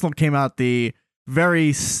 and Arsenal came out the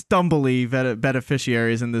very stumbly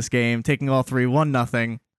beneficiaries in this game, taking all 3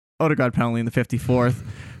 1-0. Odegaard penalty in the 54th,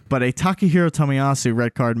 but a Takahiro Tomiyasu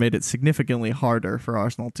red card made it significantly harder for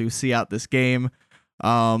Arsenal to see out this game.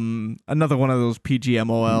 Another one of those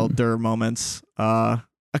PGMOL Dur moments. A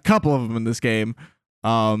couple of them in this game.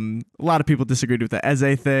 A lot of people disagreed with the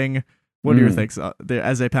Eze thing. What are your thoughts? The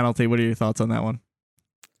Eze penalty. What are your thoughts on that one?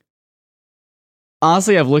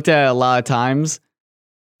 Honestly, I've looked at it a lot of times.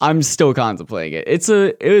 I'm still contemplating it. It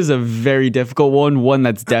was a very difficult one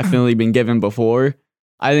that's definitely been given before.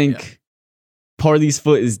 I think Partey's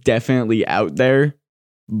foot is definitely out there,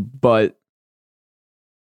 but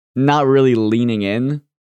not really leaning in.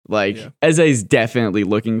 Eze's definitely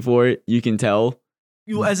looking for it. You can tell.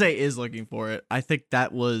 Eze is looking for it. I think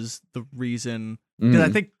that was the reason. Because I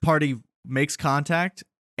think Partey makes contact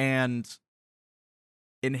and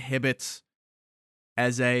inhibits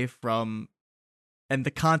Eze from... And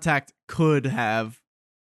the contact could have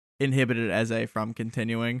inhibited Eze from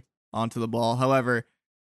continuing onto the ball. However,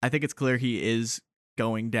 I think it's clear he is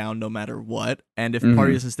going down no matter what. And if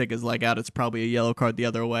Partey is to stick his leg out, it's probably a yellow card the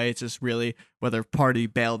other way. It's just really whether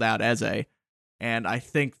Partey bailed out Eze. And I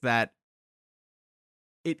think that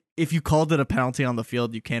if you called it a penalty on the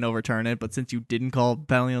field, you can't overturn it. But since you didn't call a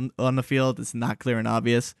penalty on the field, it's not clear and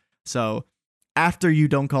obvious. So after you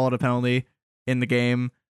don't call it a penalty in the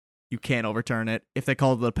game, you can't overturn it. If they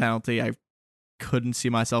called it a penalty, I couldn't see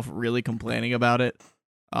myself really complaining about it.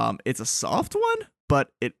 It's a soft one, but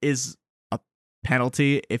it is a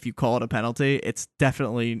penalty. If you call it a penalty, it's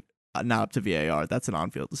definitely not up to VAR. That's an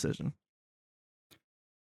on-field decision.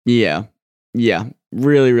 Yeah.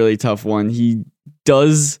 Really, really tough one. He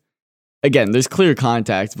does, again, there's clear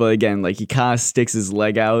contact, but again, he kind of sticks his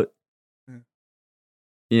leg out,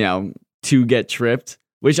 to get tripped,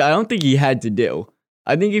 which I don't think he had to do.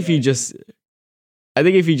 I think if he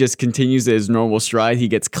just continues his normal stride, he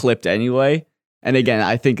gets clipped anyway. And again,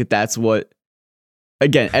 I think that's what,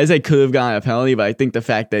 Eze could have gotten a penalty, but I think the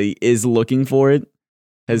fact that he is looking for it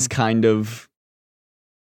has kind of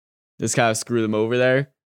screwed him over there.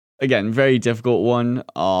 Again, very difficult one.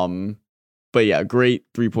 But yeah, great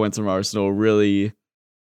 3 points from Arsenal. Really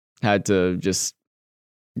had to just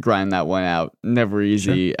grind that one out. Never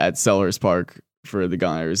easy at Selhurst Park for the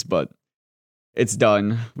Gunners, but it's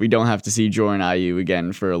done. We don't have to see Jordan Ayew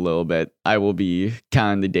again for a little bit. I will be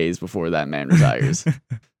counting the days before that man retires.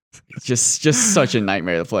 just such a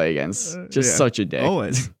nightmare to play against. Such a day.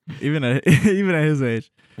 Always, even at his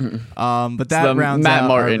age. But that rounds Matt out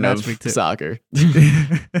Martin our of soccer. But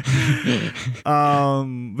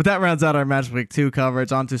that rounds out our match week 2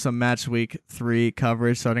 coverage. On to some match week 3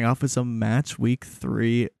 coverage. Starting off with some match week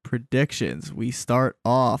 3 predictions. We start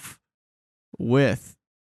off with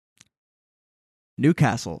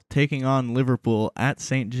Newcastle taking on Liverpool at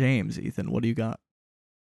St. James. Ethan, what do you got?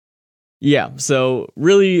 Yeah, so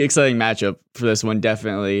really exciting matchup for this one,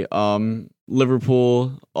 definitely.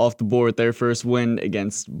 Liverpool off the board with their first win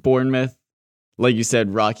against Bournemouth. Like you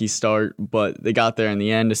said, rocky start, but they got there in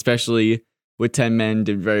the end, especially with 10 men,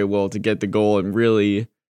 did very well to get the goal and really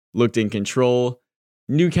looked in control.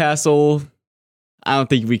 Newcastle, I don't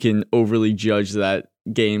think we can overly judge that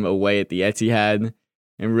game away at the Etihad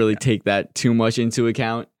and really take that too much into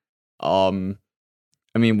account.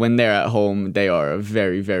 I mean, when they're at home, they are a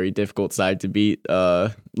very, very difficult side to beat.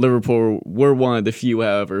 Liverpool were one of the few,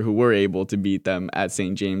 however, who were able to beat them at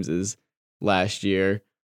St. James's last year.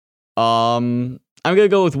 I'm going to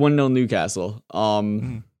go with 1-0 Newcastle.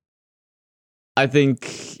 I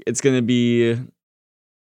think it's going to be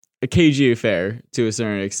a cagey affair to a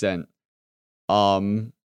certain extent.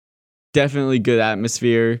 Definitely good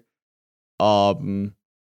atmosphere. But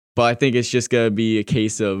I think it's just going to be a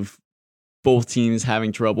case of both teams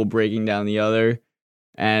having trouble breaking down the other.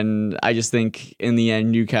 And I just think in the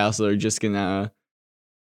end, Newcastle are just going to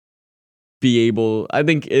be able... I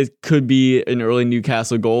think it could be an early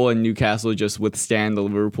Newcastle goal and Newcastle just withstand the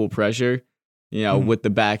Liverpool pressure, with the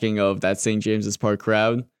backing of that St. James's Park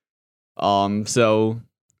crowd. So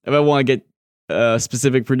if I want to get a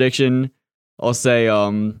specific prediction, I'll say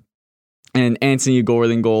an Anthony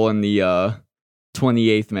Gordon goal in the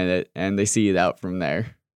 28th minute, and they see it out from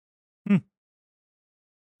there.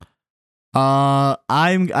 I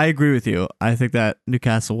agree with you. I think that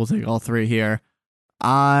Newcastle will take all three here.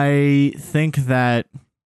 I think that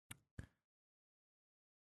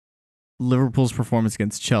Liverpool's performance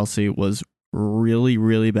against Chelsea was really,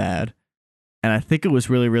 really bad. And I think it was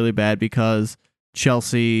really, really bad because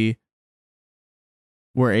Chelsea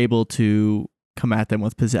were able to come at them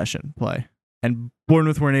with possession play. And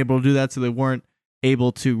Bournemouth weren't able to do that, so they weren't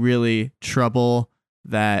able to really trouble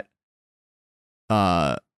that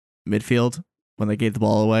midfield when they gave the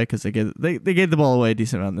ball away, because they gave the ball away a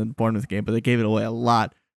decent amount in the Bournemouth game, but they gave it away a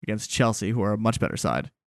lot against Chelsea, who are a much better side.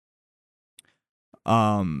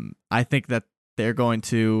 I think that they're going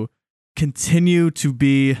to continue to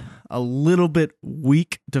be a little bit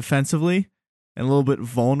weak defensively and a little bit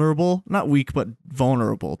vulnerable. Not weak, but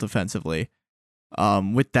vulnerable defensively.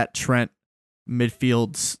 With that Trent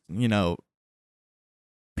midfield's,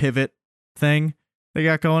 pivot thing they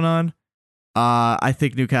got going on. I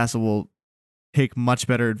think Newcastle will take much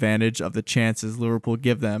better advantage of the chances Liverpool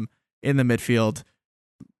give them in the midfield.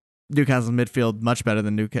 Newcastle's midfield much better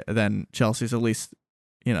than Chelsea's, at least,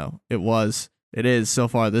 it is so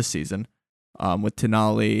far this season. With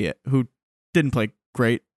Tonali, who didn't play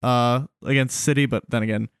great against City, but then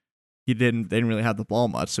again, they didn't really have the ball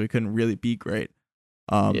much, so he couldn't really be great.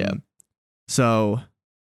 So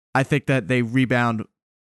I think that they rebound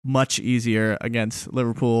much easier against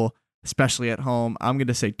Liverpool, especially at home. I'm going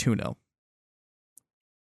to say 2-0.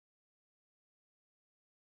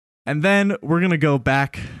 And then we're going to go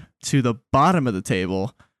back to the bottom of the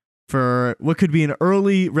table for what could be an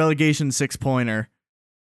early relegation 6-pointer.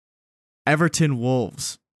 Everton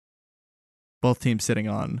Wolves. Both teams sitting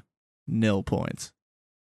on 0 points.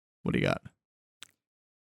 What do you got?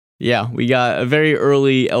 Yeah, we got a very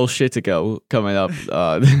early El Shitico coming up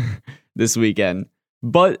this weekend.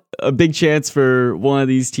 But a big chance for one of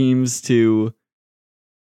these teams to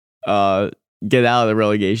get out of the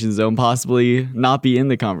relegation zone, possibly not be in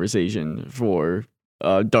the conversation for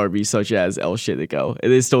derbies such as El Shitico.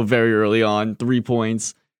 It is still very early on. 3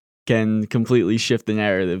 points can completely shift the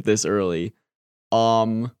narrative this early.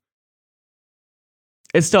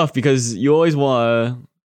 It's tough because you always want to,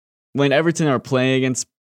 when Everton are playing against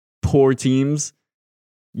poor teams,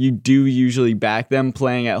 you do usually back them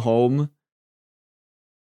playing at home.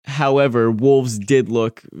 However, Wolves did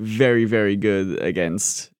look very, very good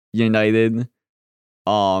against United.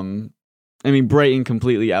 Brighton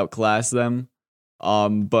completely outclassed them.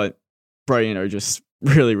 But Brighton are just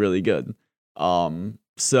really, really good.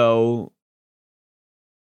 So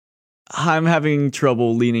I'm having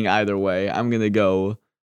trouble leaning either way. I'm going to go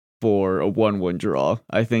for a 1-1 draw.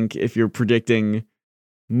 I think if you're predicting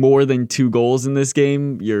more than 2 goals in this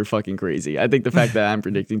game, you're fucking crazy. I think the fact that I'm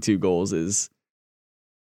predicting 2 goals is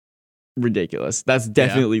ridiculous. That's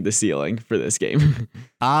definitely the ceiling for this game.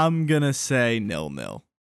 I'm going to say 0-0.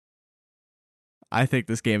 I think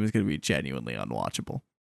this game is going to be genuinely unwatchable.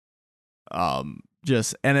 Some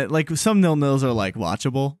 0-0s are like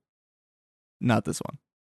watchable. Not this one.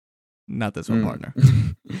 Not this one, partner.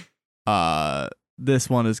 This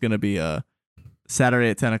one is going to be a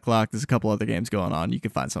Saturday at 10 o'clock. There's a couple other games going on. You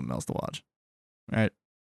can find something else to watch. All right.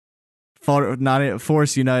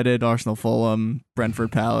 Forest United, Arsenal Fulham,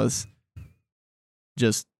 Brentford Palace.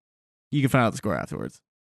 Just, you can find out the score afterwards.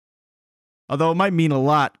 Although it might mean a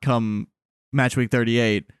lot come match week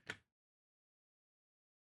 38.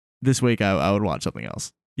 This week I would watch something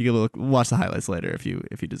else. You can watch the highlights later if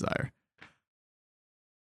you desire.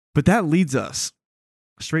 But that leads us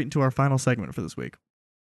straight into our final segment for this week.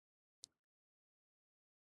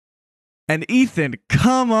 And Ethan,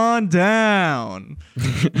 come on down.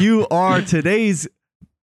 You are today's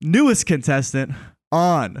newest contestant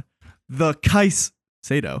on the Caic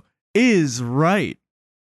Sato is right.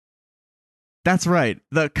 That's right.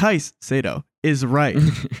 The Caic Sato is right.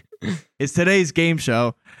 It's today's game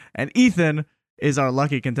show. And Ethan is our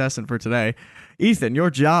lucky contestant for today. Ethan, your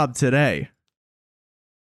job today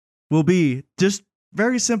will be just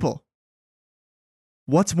very simple.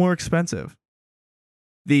 What's more expensive?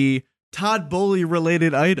 The Todd Bowley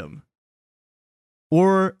related item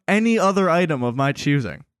or any other item of my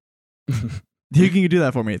choosing? Can you do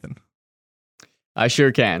that for me, Ethan? I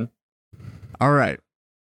sure can. All right.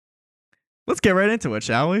 Let's get right into it,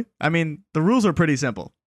 shall we? I mean, the rules are pretty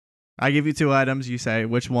simple. I give you 2 items. You say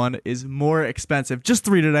which one is more expensive. Just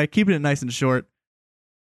 3 today, keeping it nice and short.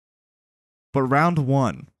 But round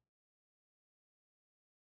 1.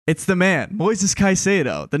 It's the man, Moises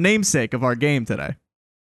Caicedo, the namesake of our game today.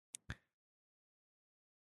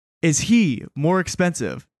 Is he more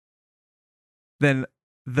expensive than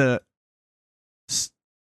the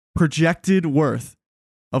projected worth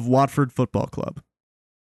of Watford Football Club?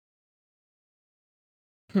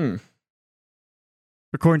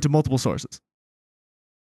 According to multiple sources.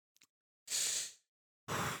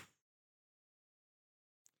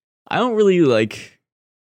 I don't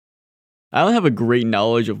have a great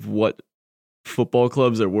knowledge of what football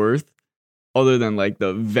clubs are worth, other than like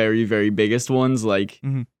the very, very biggest ones. Like,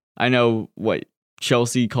 I know what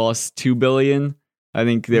Chelsea costs $2 billion. I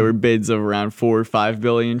think there were bids of around 4 or 5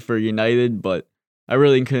 billion for United, but I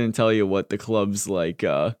really couldn't tell you what the clubs like.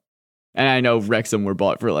 And I know Wrexham were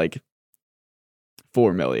bought for like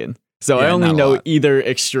 4 million. So I only know either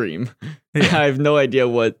extreme. Yeah. I have no idea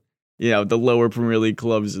what, the lower Premier League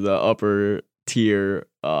clubs, the upper tier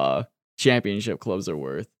championship clubs are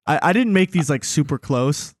worth. I didn't make these like super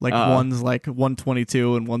close. Like one's like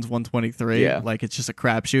 122 and one's 123. Yeah. Like it's just a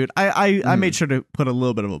crapshoot. I made sure to put a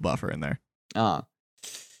little bit of a buffer in there. I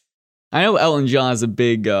know Elton John is a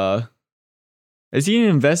big. Is he an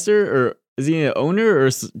investor or is he an owner or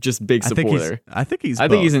just big supporter? I think he's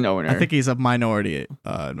an owner. I think he's a minority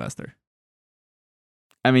investor.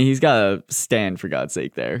 I mean, he's got a stand for God's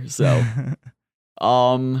sake there. So,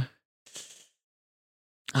 I'm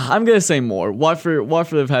gonna say more. Watford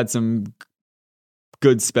have had some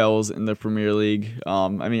good spells in the Premier League. I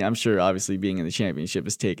mean, I'm sure obviously being in the Championship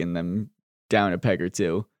has taken them down a peg or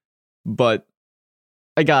two, but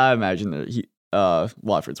I gotta imagine that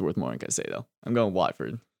Watford's worth more than Caicedo. I'm going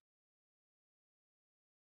Watford.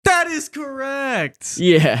 That is correct.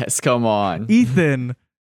 Yes, come on. Ethan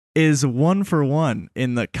is 1 for 1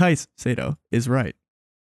 in the Caic Sato is right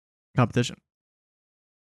competition.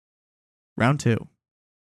 Round 2.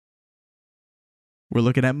 We're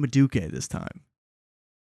looking at Madueke this time.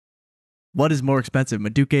 What is more expensive,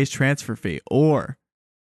 Madueke's transfer fee or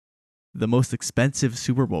the most expensive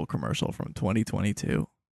Super Bowl commercial from 2022?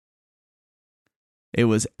 It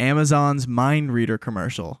was Amazon's Mind Reader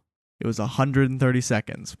commercial. It was 130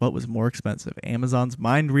 seconds. What was more expensive? Amazon's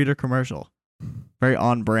Mind Reader commercial. Very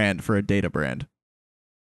on brand for a data brand.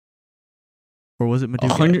 Or was it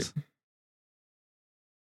Madueke's?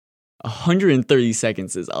 130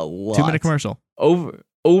 seconds is a lot. 2-minute commercial. Over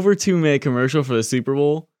 2-minute commercial for the Super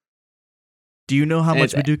Bowl. Do you know how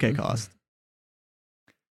much Madueke cost?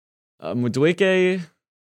 Madueke.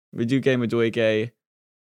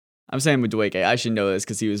 I'm saying Madueke. I should know this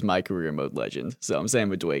because he was my career mode legend. So I'm saying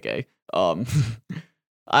Madueke. I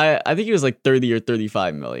think he was like 30 or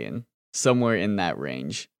 35 million, somewhere in that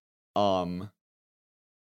range. I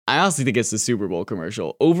honestly think it's the Super Bowl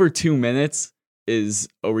commercial. Over 2 minutes is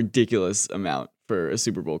a ridiculous amount for a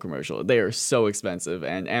Super Bowl commercial. They are so expensive,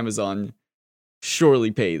 and Amazon surely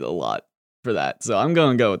paid a lot for that. So I'm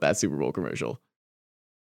going to go with that Super Bowl commercial.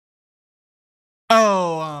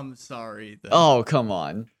 Oh, I'm sorry. Oh, come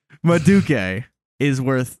on. Madueke is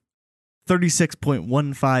worth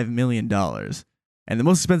 $36.15 million. And the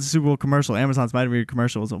most expensive Super Bowl commercial, Amazon's Mind Reader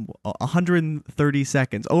commercial, was 130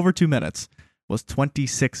 seconds, over 2 minutes, was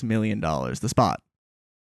 $26 million. The spot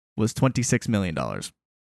was $26 million. All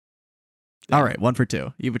right, 1 for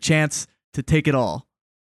 2. You have a chance to take it all.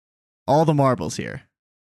 All the marbles here.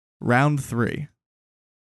 Round 3.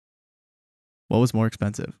 What was more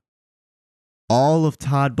expensive? All of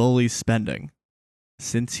Todd Bowley's spending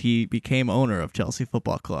since he became owner of Chelsea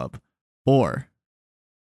Football Club, or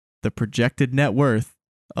the projected net worth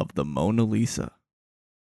of the Mona Lisa,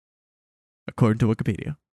 according to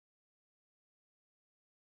Wikipedia.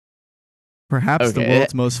 Perhaps the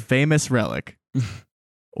world's most famous relic,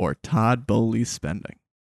 or Todd Bowley's spending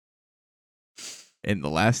in the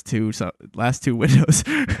last two windows. Last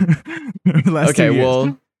 2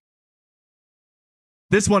 years.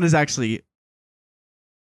 This one is actually,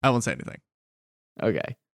 I won't say anything.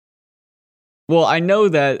 Okay. Well, I know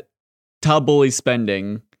that Todd Bowley's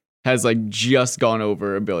spending has like just gone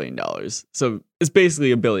over $1 billion. So it's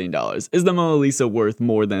basically $1 billion. Is the Mona Lisa worth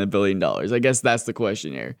more than $1 billion? I guess that's the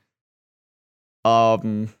question here.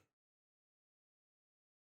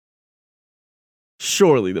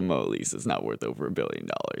 Surely the Mona Lisa is not worth over $1 billion.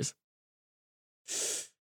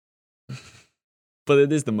 But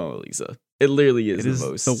it is the Mona Lisa. It literally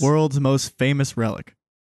is the world's most famous relic.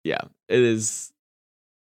 Yeah, it is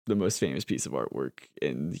the most famous piece of artwork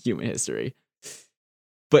in human history.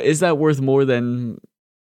 But is that worth more than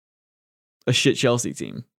a shit Chelsea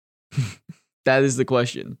team? That is the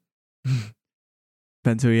question.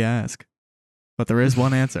 Depends who you ask. But there is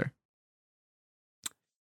one answer.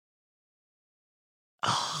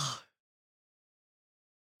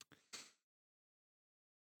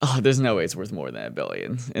 There's no way it's worth more than $1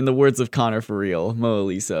 billion. In the words of Connor for real, Mona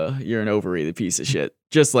Lisa, you're an overrated piece of shit.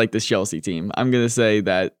 Just like this Chelsea team. I'm going to say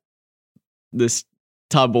that this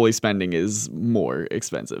Todd Bowley spending is more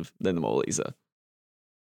expensive than the Mona Lisa.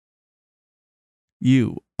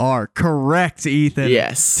 You are correct, Ethan.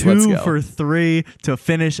 Yes. 2 for 3 to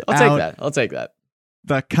finish I'll take that.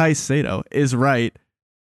 The Caicedo is right.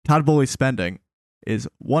 Todd Bowley's spending is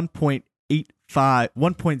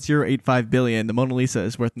 1.085 billion. The Mona Lisa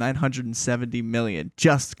is worth 970 million,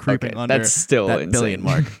 just creeping under that's still that insane. billion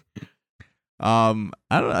mark.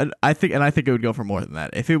 I think it would go for more than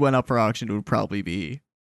that. If it went up for auction, it would probably be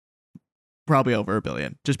over $1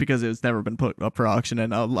 billion, just because it's never been put up for auction,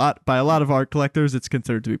 and by a lot of art collectors, it's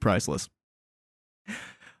considered to be priceless.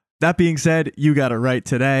 That being said, you got it right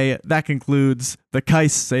today. That concludes the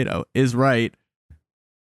Caicedo is right.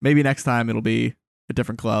 Maybe next time it'll be a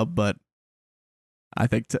different club, but I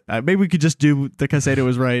think maybe we could just do the Caicedo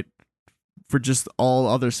is right for just all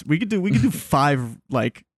others. We could do 5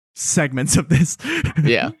 like segments of this.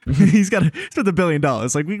 Yeah. He's spent $1 billion.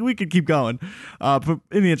 Like we could keep going. But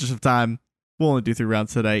in the interest of time, we'll only do 3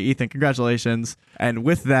 rounds today. Ethan, congratulations. And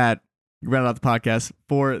with that, we round out the podcast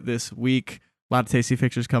for this week. A lot of tasty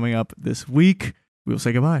fixtures coming up this week. We will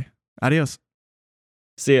say goodbye. Adios.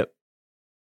 See ya.